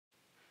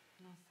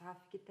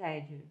Nossa, que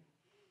tédio.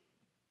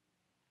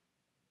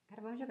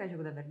 Cara, vamos jogar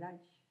jogo da verdade?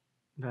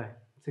 Vai,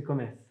 você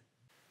começa.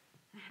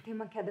 Tem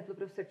uma queda pelo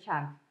professor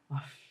Thiago.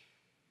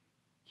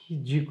 Que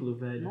ridículo,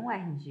 velho. Não é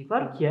ridículo.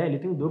 Claro que é, ele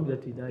tem o dobro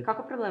da tua idade. Qual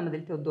que é o problema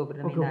dele ter o dobro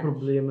da Qual minha que é o idade?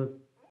 problema?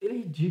 Ele é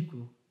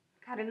ridículo.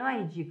 Cara, ele não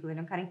é ridículo. Ele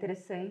é um cara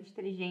interessante,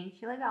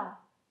 inteligente e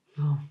legal.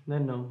 Não é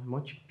não. É mó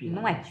tipinho. Ele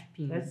não é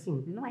tipinho. É sim.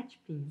 Ele não é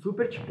tipinho.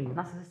 Super tipinho.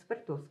 Nossa, você é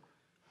super tosco.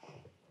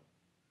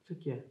 Isso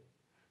aqui é.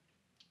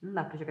 Não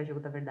dá pra jogar jogo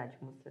da verdade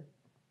com você.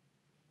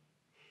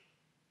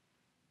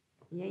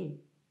 E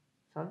aí?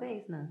 Sua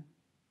vez, né?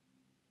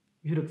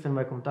 Juro que você não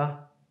vai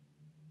contar?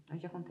 Eu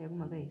já contei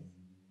alguma vez.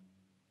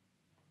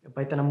 Meu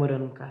pai tá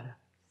namorando um cara.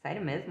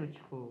 Sério mesmo?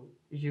 Tipo,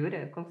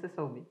 jura? Como você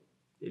soube?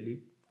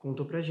 Ele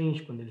contou pra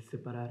gente quando eles se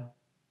separaram.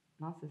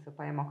 Nossa, seu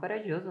pai é mó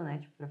corajoso, né?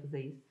 Tipo, pra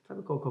fazer isso.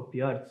 Sabe qual que é o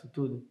pior disso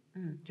tudo?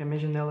 Hum. Que a minha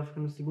janela fica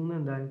no segundo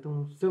andar.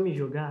 Então, se eu me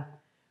jogar,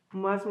 o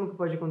máximo que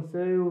pode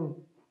acontecer é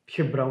eu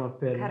quebrar uma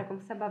perna. Cara, como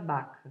você é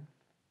babaca.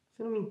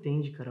 Você não me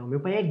entende, Carol. Meu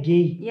pai é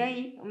gay. E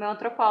aí? O meu é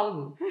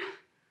antropólogo.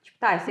 Tipo,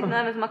 tá, eu sei que não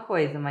é a mesma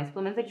coisa, mas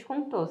pelo menos ele te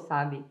contou,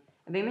 sabe?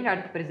 É bem melhor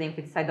do que, por exemplo,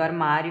 ele sai do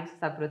armário e você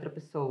sabe por outra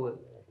pessoa.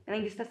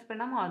 Além disso, tá super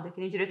na moda. Que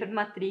nem o diretor do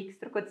Matrix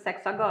trocou de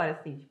sexo agora,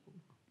 assim, tipo.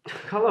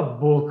 Cala a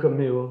boca,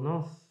 meu.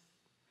 Nossa.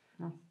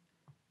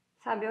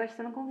 Sabe, eu acho que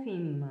você não confia em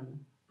mim, mano.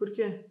 Por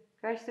quê?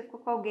 Eu acho que você ficou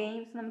com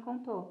alguém e você não me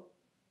contou.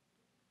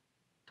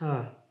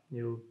 Tá,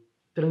 eu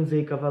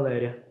transei com a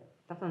Valéria.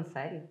 Tá falando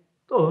sério?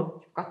 Tô.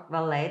 Tipo, com a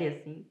Valéria,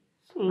 assim.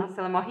 Sim.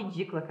 Nossa, ela é mó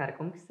ridícula, cara.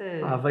 Como que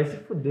você... Ah, vai se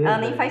fuder, Ela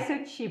nem velho. faz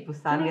seu tipo,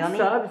 sabe? Você Ela nem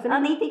nem, sabe, você ela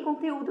nem- nem tem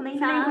conteúdo, nem Você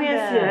nada. nem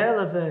conhece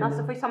ela, velho.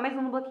 Nossa, foi só mais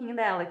um no bloquinho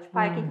dela. Tipo,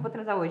 ai, quem que eu vou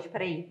transar hoje?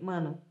 Peraí,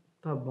 mano.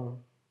 Tá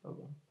bom, tá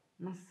bom.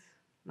 Nossa,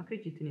 não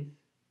acredito nisso.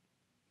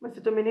 Mas você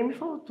também nem me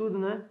falou tudo,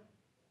 né?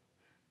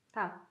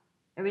 Tá,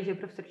 eu beijei o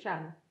professor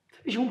Thiago.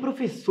 Você beijou um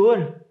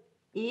professor?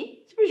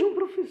 E? Você beijou um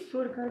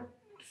professor, cara.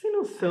 Que sem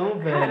noção,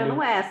 velho. Cara,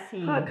 não é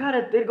assim. Ah,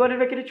 cara, agora ele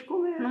vai querer te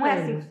comer, Não é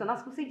velho. assim que funciona.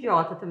 Nossa, como você é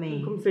idiota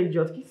também. Como você é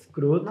idiota, que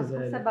escroto, Nossa, como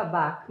velho. você é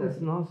babaca.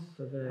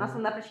 Nossa, velho. Nossa,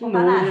 não dá pra te Que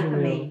contar nada nojo,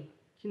 também. meu.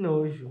 Que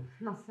nojo.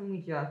 Nossa, você é um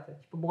idiota.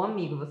 Tipo, bom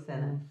amigo você,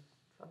 né?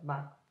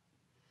 Babaca.